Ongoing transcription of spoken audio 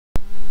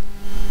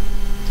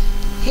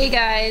Hey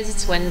guys,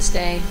 it's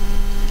Wednesday.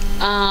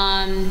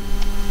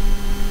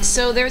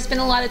 So there's been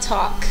a lot of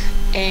talk,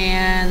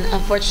 and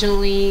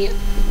unfortunately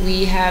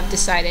we have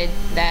decided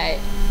that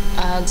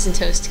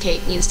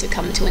Hugsandtoastcake needs to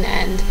come to an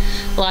end.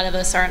 A lot of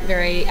us aren't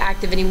very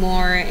active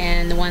anymore,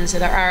 and the ones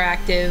that are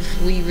active,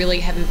 we really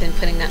haven't been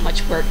putting that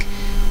much work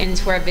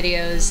into our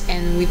videos,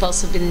 and we've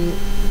also been,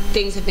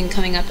 things have been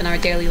coming up in our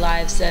daily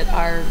lives that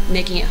are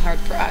making it hard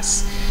for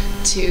us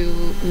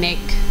to make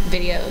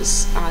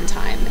videos on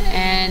time.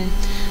 And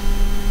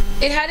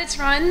it had its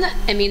run.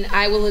 I mean,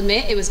 I will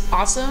admit it was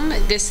awesome.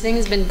 This thing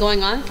has been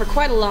going on for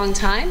quite a long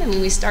time. I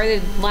mean, we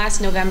started last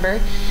November,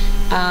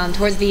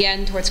 towards the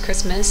end, towards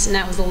Christmas, and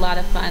that was a lot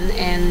of fun.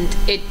 And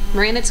it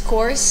ran its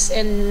course,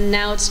 and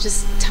now it's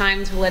just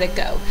time to let it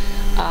go.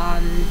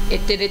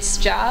 It did its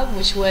job,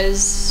 which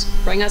was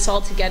bring us all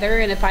together.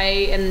 And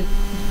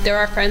there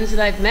are friends that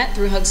I've met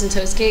through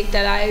Hugsandtoastcake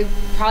that I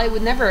probably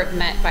would never have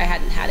met if I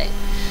hadn't had it.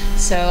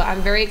 So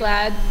I'm very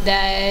glad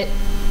that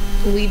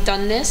we've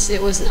done this. It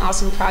was an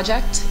awesome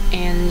project,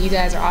 and you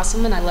guys are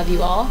awesome, and I love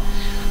you all.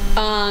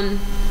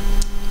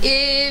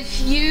 If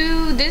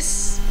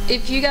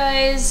you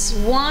guys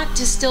want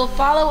to still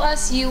follow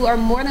us, you are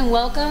more than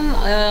welcome.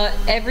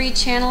 Every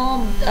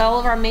channel, all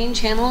of our main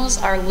channels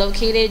are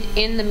located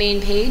in the main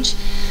page,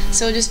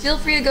 so just feel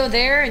free to go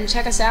there and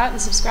check us out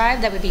and subscribe.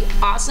 That would be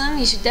awesome.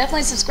 You should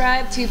definitely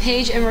subscribe to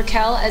Paige and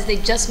Raquel, as they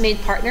just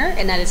made partner,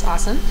 and that is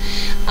awesome.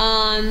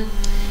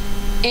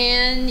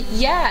 And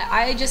yeah,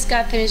 I just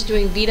got finished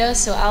doing Vita,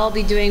 so I'll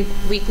be doing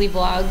weekly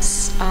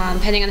vlogs,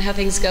 depending on how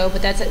things go,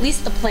 but that's at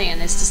least the plan,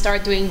 is to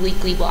start doing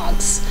weekly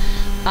vlogs.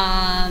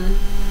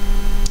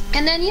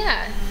 And then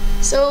yeah,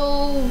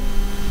 so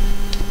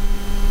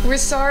we're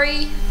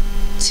sorry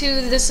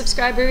to the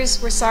subscribers.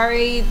 We're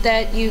sorry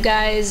that you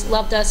guys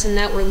loved us and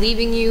that we're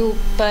leaving you,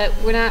 but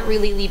we're not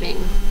really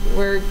leaving.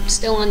 We're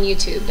still on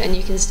YouTube, and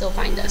you can still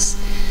find us.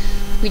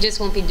 We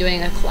just won't be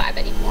doing a collab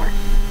anymore,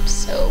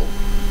 so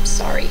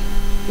sorry.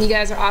 You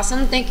guys are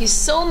awesome. Thank you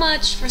so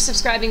much for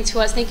subscribing to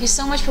us. Thank you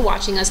so much for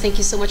watching us. Thank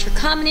you so much for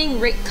commenting, blah,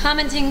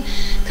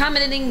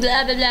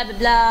 blah, blah, blah,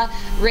 blah,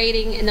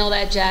 rating, and all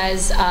that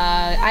jazz.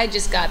 I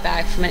just got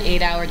back from an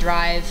 8-hour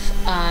drive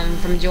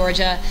from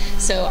Georgia,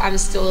 so I'm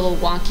still a little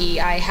wonky.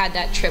 I had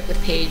that trip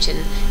with Paige,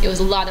 and it was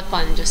a lot of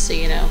fun, just so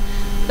you know.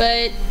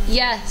 But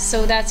yeah,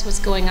 so that's what's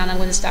going on. I'm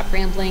going to stop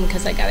rambling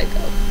because I gotta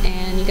go.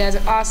 And you guys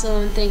are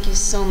awesome. Thank you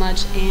so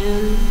much,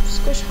 and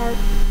squish heart.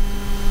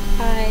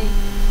 Bye.